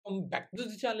Welcome back to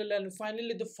the channel, and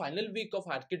finally the final week of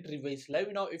Arcade Trivia is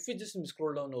live. Now if you just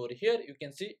scroll down over here, you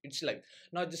can see it's live.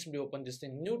 Now just simply open this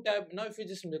thing, new tab. Now if you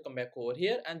just simply come back over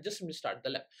here and just simply start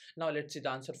the lab. Now let's see the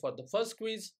answer for the first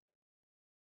quiz.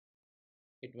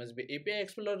 It must be API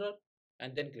Explorer,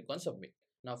 and then click on submit.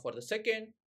 Now for the second,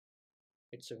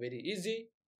 it's a very easy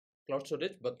cloud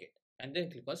storage bucket, and then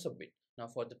click on submit. Now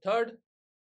for the third,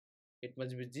 it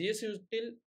must be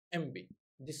GSUtil MB,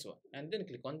 this one, and then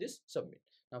click on this submit.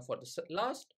 Now for the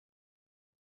last,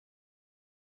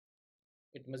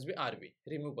 it must be RB,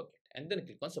 remove bucket, and then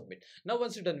click on submit. Now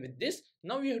once you're done with this,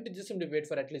 now you have to just simply wait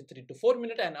for at least 3 to 4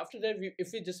 minutes, and after that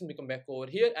if we just simply come back over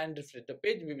here and refresh the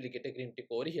page, we will get a green tick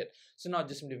over here. So now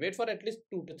just simply wait for at least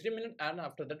 2 to 3 minutes, and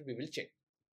after that we will check.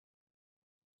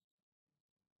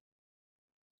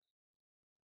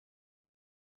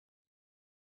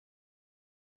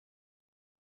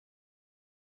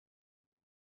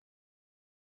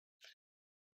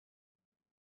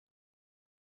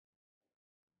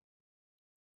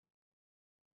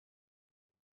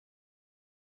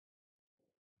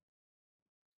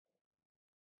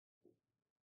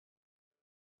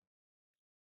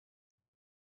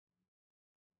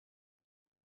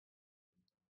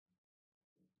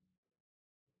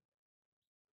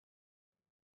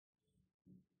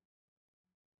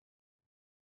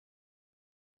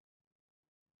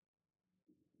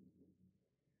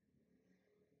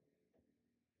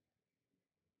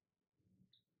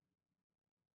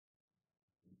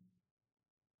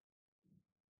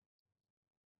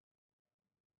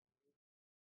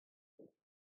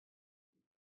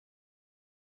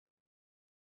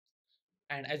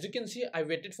 And as you can see, I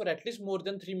waited for at least more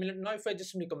than 3 minutes. Now if I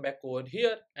just simply come back over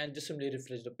here and just simply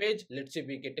refresh the page, let's see if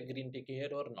we get a green tick here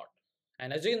or not.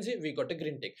 And as you can see, we got a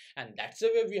green tick, and that's the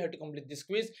way we have to complete this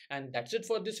quiz. And that's it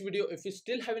for this video. If you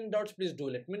still have any doubts, please do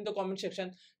let me in the comment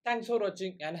section. Thanks for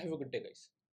watching and have a good day, guys.